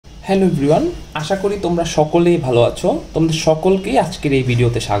Hello everyone, আশা করি তোমরা সকলেই ভালো আছো। তোমাদের সকলকেই আজকের এই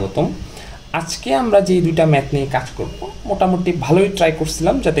ভিডিওতে স্বাগতম। আজকে আমরা যে দুইটা ম্যাথ নিয়ে কাজ করব, মোটামুটি ভালোই ট্রাই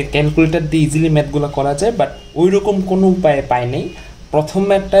করছিলাম যাতে ক্যালকুলেটর দিয়ে ইজিলি ম্যাথগুলো করা যায়, বাট ওই রকম কোনো উপায় পাই নাই। প্রথম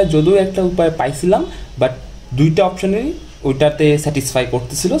ম্যাথটা যদিও একটা উপায় পাইছিলাম, বাট দুইটা অপশনেরই ওইটাতে স্যাটিসফাই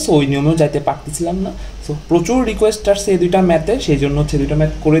করতেছিল, সো ওই নিয়মেও যাইতে পারতেছিলাম না। সো প্রচুর রিকোয়েস্ট আসছে এই দুইটা ম্যাথে, সেই জন্য হচ্ছে দুইটা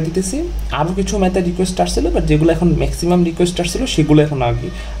ম্যাথ করে দিতেছি। আরও কিছু ম্যাথের রিকোয়েস্ট আসছিল, বাট যেগুলো এখন ম্যাক্সিমাম রিকোয়েস্ট আসছিল সেগুলো এখন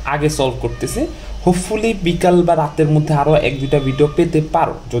আগে সলভ করতেছি। হোপফুলি বিকাল বা রাতের মধ্যে আরও এক দুইটা ভিডিও পেতে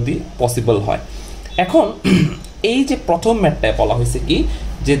পারো যদি পসিবল হয়। এখন এই যে প্রথম ম্যাথটায় বলা হয়েছে কি,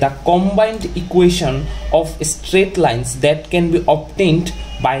 যে the combined equation of straight lines that can be obtained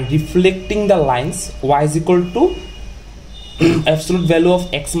by reflecting the lines Y is equal to absolute value of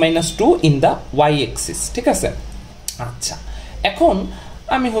x minus 2 in the y axis। ঠিক আছে, আচ্ছা এখন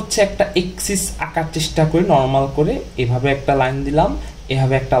আমি হচ্ছে একটা এক্সিস আঁকার চেষ্টা করি নর্মাল করে। এভাবে একটা লাইন দিলাম,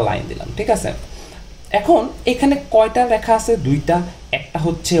 এভাবে একটা লাইন দিলাম, ঠিক আছে। এখন এখানে কয়টা রেখা আছে? দুইটা। একটা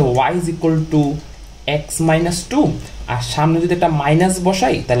হচ্ছে y is equal to x minus 2, আর সামনে যদি একটা মাইনাস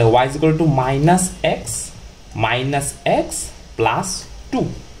বসাই তাহলে y is equal to minus x plus 2।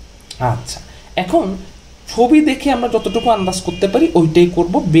 আচ্ছা, এখন ছবি দেখে আমরা যতটুকু আন্দাজ করতে পারি ওইটাই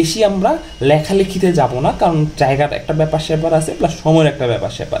করব, বেশি আমরা লেখালেখিতে যাব না, কারণ জায়গার একটা ব্যাপার স্যাপার আছে প্লাস সময়ের একটা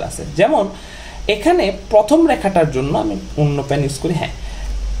ব্যাপার স্যাপার আছে। যেমন এখানে প্রথম রেখাটার জন্য আমি অন্য পেন ইউজ করি। হ্যাঁ,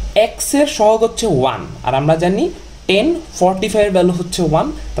 এক্স এর সহগ হচ্ছে 1, আর আমরা জানি 10 45 এর ভ্যালু হচ্ছে 1,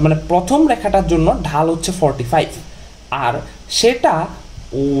 তার মানে প্রথম রেখাটার জন্য ঢাল হচ্ছে 45, আর সেটা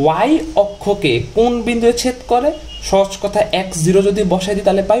ওয়াই অক্ষকে কোন বিন্দুতে ছেদ করে? সহজ কথা, x0 যদি বসাই দিই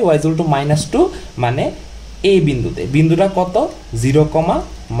তাহলে পাই y is equal to -2, মানে এই বিন্দুতে। বিন্দুটা কত?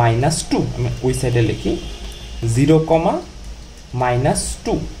 0,-2। আমি ওই সাইডে লিখি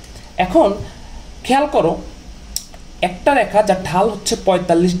 0,-2। এখন খেয়াল করো, একটা রেখা যার ঢাল হচ্ছে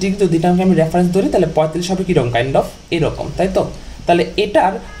 45 ডিগ্রি, যদি এটাকে আমি রেফারেন্স ধরি তাহলে 45 হবে কিরকম? কাইন্ড অফ এরকম, তাই তো? তাহলে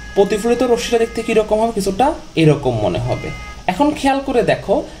এটার প্রতিফলিত রশ্মিটা দেখতে কিরকম হবে? কিছুটা এরকম মনে হবে। এখন খেয়াল করে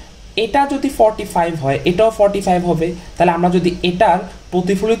দেখো, এটা যদি 45 হয়, এটাও 45 হবে, তাহলে আমরা যদি এটার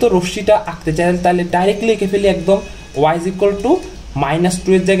প্রতিফলিত রশ্মিটা আঁকতে চাই তাহলে ডাইরেক্টলি এঁকে ফেলি একদম। y is equal to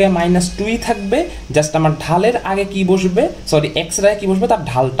 -2 এর জায়গায় -2ই থাকবে, জাস্ট আমার ঢালের আগে কি বসবে, সরি এক্স এর আগে কি বসবে? তার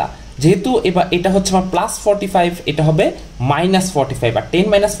ঢালটা। যেহেতু এবার এটা হচ্ছে আমার +45, এটা হবে -45, আর 10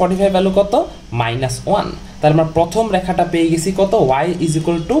 - 45 ভ্যালু কত? -1। তাহলে আমরা প্রথম রেখাটা পেয়ে গেছি কত? y is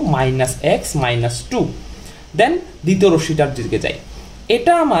equal to -x -2। দেন দ্বিতীয় রশ্মিটার দিকে যাই।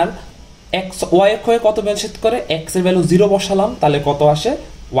 এটা আমার x y অক্ষে কত ভ্যালু ছেদ করে? x এর ভ্যালু 0 বসালাম, তাহলে কত আসে?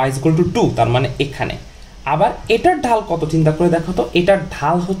 y is equal to 2, তার মানে এখানে। আবার এটার ঢাল কত চিন্তা করে দেখো তো, এটার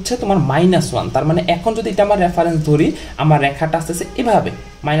ঢাল হচ্ছে তোমার -1, তার মানে এখন যদি এটা আমার রেফারেন্স ধরি, আমার রেখাটা আসতেছে এভাবে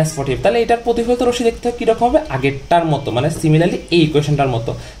 -45, তাহলে এটার প্রতিফলিত রশ্মি দেখতে কিরকম হবে? আগেরটার মতো, মানে সিমিলারলি এই ইকুয়েশনটার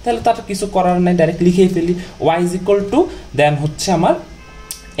মতো। তাহলে তার কিছু করার নাই, ডাইরেক্ট লিখেই ফেলি y is equal to দেন হচ্ছে আমার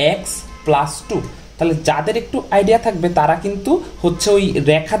x plus 2। তাহলে যাদের একটু আইডিয়া থাকবে তারা কিন্তু হচ্ছে ওই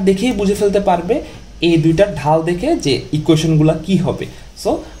রেখা দেখেই বুঝে ফেলতে পারবে এই দুইটার ঢাল দেখে যে ইকুয়েশনগুলো কি হবে।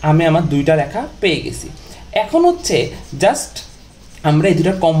 সো আমি আমার দুইটা রেখা পেয়ে গেছি। এখন হচ্ছে জাস্ট আমরা এই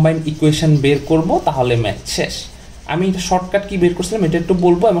দুটার কম্বাইন্ড ইকুয়েশন বের করব, তাহলে ম্যাথ শেষ। আমি এটা শর্টকাট কি বের করছিলাম এটা একটু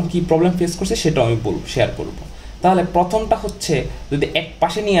বলবো, এবং কি প্রবলেম ফেস করছি সেটাও আমি শেয়ার করব। তাহলে প্রথমটা হচ্ছে যদি এক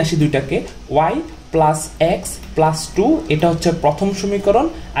পাশে নিয়ে আসি দুইটাকে, y plus x plus 2, এটা হচ্ছে প্রথম সমীকরণ,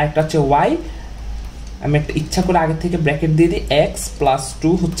 আর একটা হচ্ছে y, আমি একটা ইচ্ছা করে আগে থেকে ব্র্যাকেট দিয়ে দিই, x plus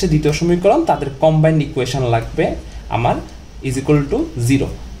 2 হচ্ছে দ্বিতীয় সমীকরণ, তাদের কম্বাইন্ড ইকুয়েশন লাগবে আমার is equal to 0।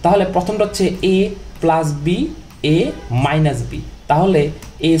 তাহলে প্রথমটা হচ্ছে a plus b, a minus b, তাহলে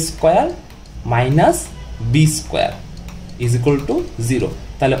a square minus b square is equal to 0।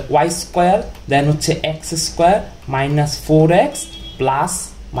 তাহলে y স্কয়ার দেন হচ্ছে x square minus 4x plus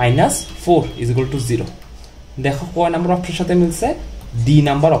 -4 is equal to 0। দেখো কয় নাম্বার অপশনের সাথে মিলছে? ডি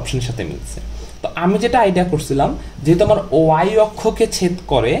নাম্বার অপশনের সাথে মিলছে। তো আমি যেটা আইডিয়া করছিলাম, যেহেতু আমার ওয়াই অক্ষকে ছেদ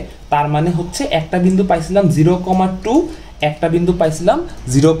করে, তার মানে হচ্ছে একটা বিন্দু পাইছিলাম 0,2, একটা বিন্দু পাইছিলাম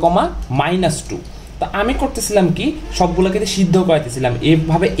 0,-2। তো আমি করতেছিলাম কি, সবগুলোকে সিদ্ধ করাইতেছিলাম,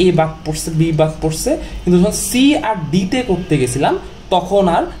 এভাবে এ বাদ পড়ছে, বি বাদ পড়ছে, কিন্তু যখন সি আর ডিতে করতে গেছিলাম তখন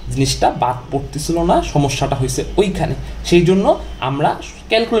আর জিনিসটা বাদ পড়তেছিল না, সমস্যাটা হয়েছে ওইখানে। সেই জন্য আমরা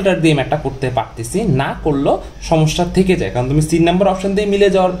ক্যালকুলেটর দিয়ে ম্যাথটা করতে পারতেছি, না করলেও সমস্যা থেকে যায়, কারণ তুমি 3 নাম্বার অপশন দিয়ে মিলে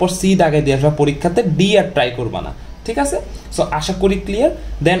যাওয়ার পর সি দাগে দিয়ে আসবা পরীক্ষাতে, ডি আর ট্রাই করবা না, ঠিক আছে? সো আশা করি ক্লিয়ার।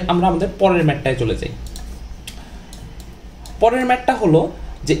 দেন আমরা আমাদের পরের ম্যাথটায় চলে যাই। পরের ম্যাথটা হলো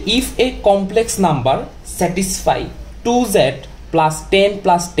যে if A complex number satisfy 2z plus 10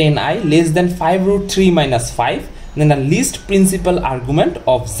 plus 10i less than 5√3 minus 5, then the least principal argument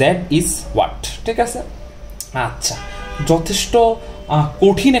of z is what? ঠিক আছে, আচ্ছা যথেষ্ট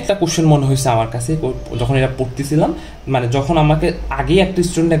কঠিন একটা কোশ্চেন মনে হয়েছে আমার কাছে যখন এটা পড়তেছিলাম, মানে যখন আমাকে আগেই একটা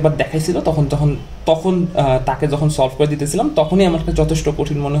স্টুডেন্ট একবার দেখাইছিল তখন তাকে যখন সলভ করে দিতেছিলাম তখনই আমার কাছে যথেষ্ট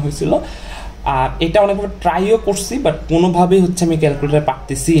কঠিন মনে হয়েছিল। আর এটা অনেকবার ট্রাইও করছি, বাট কোনোভাবেই হচ্ছে আমি ক্যালকুলেটারে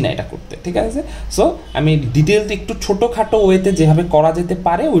পারতেছি না এটা করতে, ঠিক আছে। সো আমি ডিটেলস একটু ছোটোখাটো ওয়েতে যেভাবে করা যেতে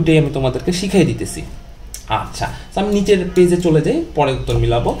পারে ওইটাই আমি তোমাদেরকে শিখিয়ে দিতেছি। আচ্ছা, তো আমি নিচের পেজে চলে যাই, পরে উত্তর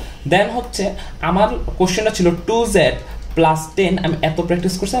মিলাবো। দেন হচ্ছে আমার কোশ্চেনটা ছিল 2z + 10, আমি এত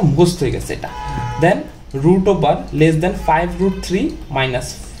প্র্যাকটিস করছি আমি মুখস্থ হয়ে গেছে এটা। দেন √/<5√3 -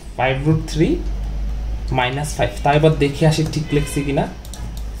 5√3 - 5। তাই এবার দেখে আসি ঠিক লিখছি কিনা।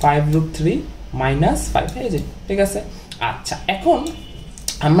 5√3 - 5, এই যে ঠিক আছে। আচ্ছা, এখন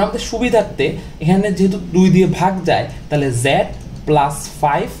আমরা আমাদের সুবিধার্থে এখানে যেহেতু 2 দিয়ে ভাগ যায়, তাহলে z +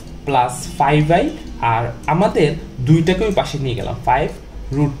 5 + 5i, আর আমাদের দুইটাকে ওই পাশে নিয়ে গেলাম,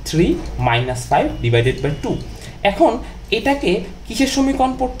 5√3 - 5 / 2। এখন এটাকে কিসের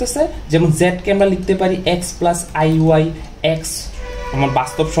সমীকরণ পড়তেছে? যেমন z কে আমরা লিখতে পারি x + iy, x আমার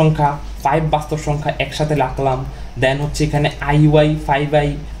বাস্তব সংখ্যা, 5 বাস্তব সংখ্যা একসাথে রাখলাম। দেন হচ্ছে এখানে iy 5i,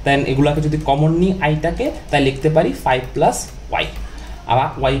 দেন এগুলাকে যদি কমন নিই আইটাকে, তাই লিখতে পারি 5 + y, আবার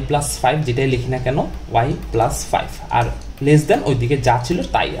y + 5 যেটাই লিখি না কেন y + 5, আর লেস দেন ওইদিকে যা ছিল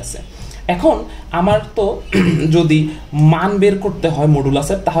তাই আছে। এখন আমার তো যদি মান বের করতে হয়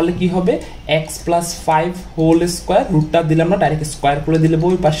মডুলাসের, তাহলে কি হবে? x + 5 হোল স্কোয়ার, রুটটা দিলাম না, ডাইরেক্ট স্কোয়ার করে দিলে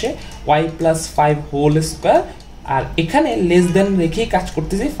ওই পাশে y + 5 হোল স্কোয়ার, আর এখানে লেস দেন রেখেই কাজ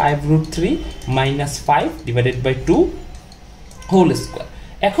করতেছি 5√3 - 5 / 2 হোল স্কোয়ার।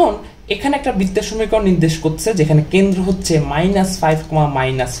 এখন এখানে একটা বৃত্তের সমীকরণ নির্দেশ করছে, যেখানে কেন্দ্র হচ্ছে -5,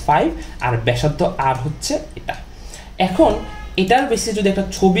 -5 আর ব্যাসার্ধ r হচ্ছে এটা। এখন এটার বেশি যদি একটা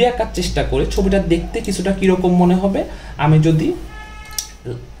ছবি আঁকার চেষ্টা করি, ছবিটা দেখতে কিছুটা কিরকম মনে হবে? আমি যদি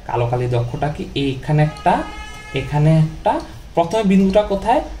কালো কালি দক্ষটা কি, এখানে একটা প্রথমে বিন্দুটা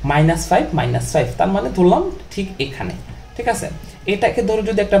কোথায়? -5 -5, তার মানে ধরলাম ঠিক এখানে, ঠিক আছে। এটাকে ধরে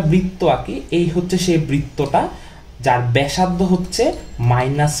যদি একটা বৃত্ত আঁকি, এই হচ্ছে সেই বৃত্তটা যার ব্যাসার্ধ হচ্ছে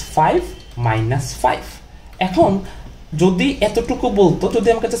 -5 -5। এখন যদি এতটুকু বলতো, যদি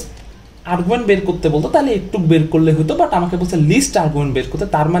আমাকে জাস্ট আর্গুমেন্ট বের করতে বলতো তাহলে একটু বের করলে হতো, বাট আমাকে বলছে লিস্ট আর্গুমেন্ট বের করতে।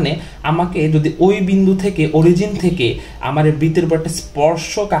 তার মানে আমাকে যদি ওই বিন্দু থেকে, অরিজিন থেকে আমার এই বৃত্তের উপর একটা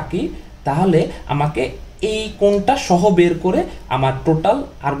স্পর্শক আঁকি, তাহলে আমাকে এই কোণটা সহ বের করে আমার টোটাল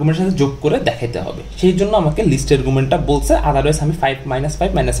আর্গুমেন্টের সাথে যোগ করে দেখাইতে হবে। সেই জন্য আমাকে লিস্ট আর্গুমেন্টটা বলছে, আদারওয়াইজ আমি 5 - 5 -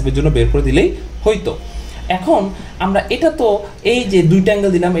 5 এর জন্য বের করে দিলেই হইতো। এখন আমরা এটা তো এই যে দুইটা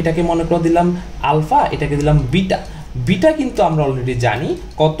অ্যাঙ্গেল দিলাম, এটাকে মনে করে দিলাম আলফা, এটাকে দিলাম বিটা। বিটা কিন্তু আমরা অলরেডি জানি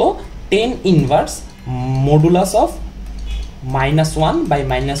কত, 10 ইনভার্স মডুলাস অফ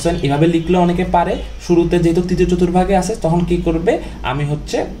 -1/-1, এভাবে লিখলে অনেকে পারে। শুরুতে যেহেতু তৃতীয় চতুর্ভাগে আছে, তখন কি করবে? আমি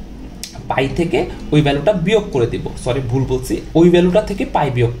হচ্ছে পাই থেকে ওই ভ্যালুটা বিয়োগ করে দিব, সরি ভুল বলছি, ওই ভ্যালুটা থেকে পাই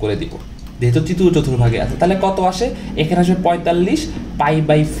বিয়োগ করে দিব, যেহেতু তৃতীয় চতুর্ভাগে আছে। তাহলে কত আসে? এখানে আসবে 45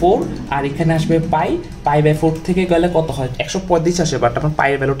 π/4, আর এখানে আসবে π/4 থেকে গেলে কত হয়? 135 আসে, বাট আমার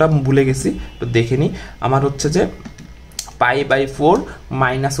পাইয়ের ভ্যালুটা ভুলে গেছি, তো দেখে নিই। আমার হচ্ছে যে π/4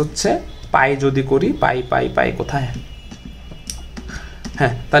 মাইনাস হচ্ছে পাই, যদি করি পাই কোথায়?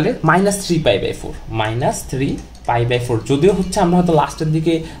 হ্যাঁ, তাহলে -3π/4 যদিও হচ্ছে আমরা হয়তো লাস্টের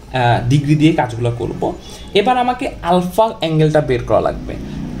দিকে ডিগ্রি দিয়ে কাজগুলো করব। এবার আমাকে আলফা অ্যাঙ্গেলটা বের করা লাগবে।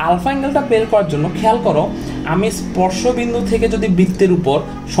 আলফা অ্যাঙ্গেলটা বের করার জন্য খেয়াল করো, আমি স্পর্শবিন্দু থেকে যদি বৃত্তের উপর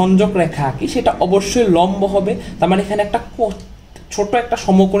সংযোগ রেখা আঁকি, সেটা অবশ্যই লম্ব হবে। তার মানে এখানে একটা ছোট একটা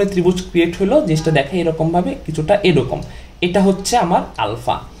সমকোণী ত্রিভুজ ক্রিয়েট হলো, জিনিসটা দেখে এরকমভাবে কিছুটা এরকম। এটা হচ্ছে আমার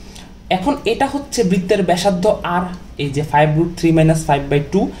আলফা। এখন এটা হচ্ছে বৃত্তের ব্যাসার্ধ আর, এই যে 5√3 -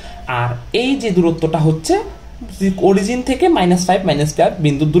 5/2, আর এই যে দূরত্বটা হচ্ছে অরিজিন থেকে -5 - 5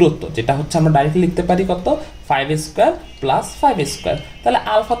 বিন্দুর দূরত্ব, যেটা হচ্ছে আমরা ডাইরেক্টলি লিখতে পারি কত? 5² + 5²। তাহলে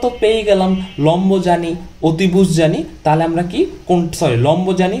আলফা তো পেয়ে গেলাম, লম্ব জানি, অতিভুজ জানি, তাহলে আমরা কি লম্ব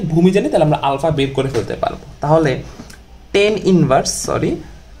জানি, ভূমি জানি, তাহলে আমরা আলফা বের করে ফেলতে পারবো। তাহলে 10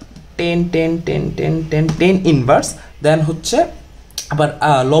 ইনভার্স, দেন হচ্ছে আবার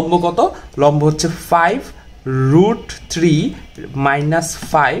লম্ব কত? লম্ব হচ্ছে 5√3 -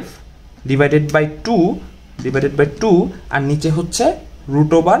 5 / 2, আর নিচে হচ্ছে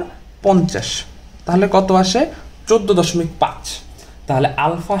 √50। তাহলে কত আসে? 14.5। তাহলে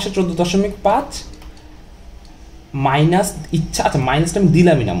আলফা আসে 14.5 মাইনাস, আচ্ছা মাইনাসটা আমি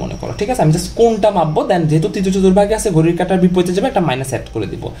দিলামই না মনে করো, ঠিক আছে। আমি জাস্ট কোনটা মাপবো, দেন যেহেতু তৃতীয় চতুর্ভাগে আছে ঘড়ির কাঁটার বিপরীতে যাবে, একটা মাইনাস অ্যাড করে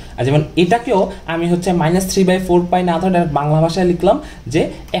দিব। আর যেমন এটাকেও আমি হচ্ছে -3/4 পাই না, ধরে বাংলা ভাষায় লিখলাম যে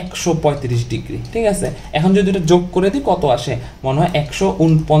 135 ডিগ্রি, ঠিক আছে। এখন যদি এটা যোগ করে দিই কত আসে? মনে হয়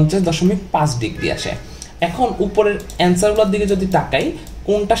 149.5 ডিগ্রি আসে। এখন উপরের অ্যান্সারগুলোর দিকে যদি তাকাই,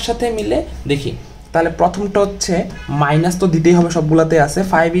 কোনটার সাথে মিলে দেখি, তাহলে প্রথমটা হচ্ছে মাইনাস তো দিতেই হবে, সবগুলোতে আছে।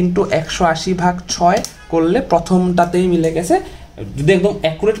 5 ইন্টু 180/6 করলে প্রথমটাতেই মিলে গেছে। যদি একদম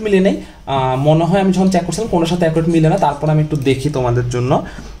অ্যাকুরেট মিলে নেই, মনে হয় আমি যখন চেক করছিলাম কোনোর সাথে অ্যাকুরেট মিলে না, তারপর আমি একটু দেখি তোমাদের জন্য।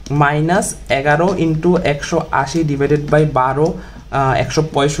 -11 into 180 divided by 12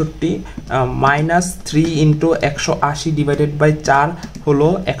 165, -3 into 180 divided by 4 হলো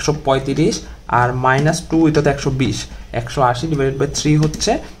 135, আর -2 এটা তো 120, 180 ডিভাইডেড বাই 3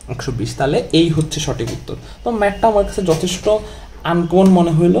 হচ্ছে 120। তাহলে এই হচ্ছে সঠিক উত্তর। তো ম্যাথটা আমার কাছে যথেষ্ট আনকমন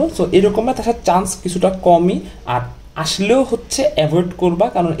মনে হইলো। সো এরকম ম্যাথ আসার চান্স কিছুটা কমই, আর আসলেও হচ্ছে অ্যাভয়েড করবা,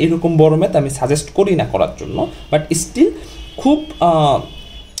 কারণ এরকম বড় ম্যাথ আমি সাজেস্ট করি না করার জন্য। বাট স্টিল খুব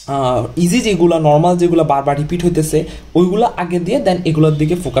ইজি যেগুলো, নর্মাল যেগুলো বারবার রিপিট হইতেছে ওইগুলো আগে দিয়ে দেন এগুলোর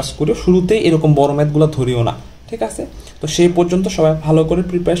দিকে ফোকাস করে শুরুতে এরকম বড় ম্যাথগুলো ধরিও না, ঠিক আছে? তো সেই পর্যন্ত সবাই ভালো করে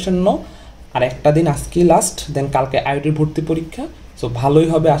প্রিপারেশন নাও। আর একটা দিন আজকে লাস্ট, দেন কালকে আইউটির ভর্তি পরীক্ষা। সো ভালোই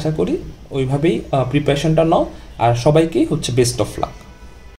হবে আশা করি, ওইভাবেই প্রিপারেশনটা নাও। আর সবাইকেই হচ্ছে বেস্ট অফ লাক।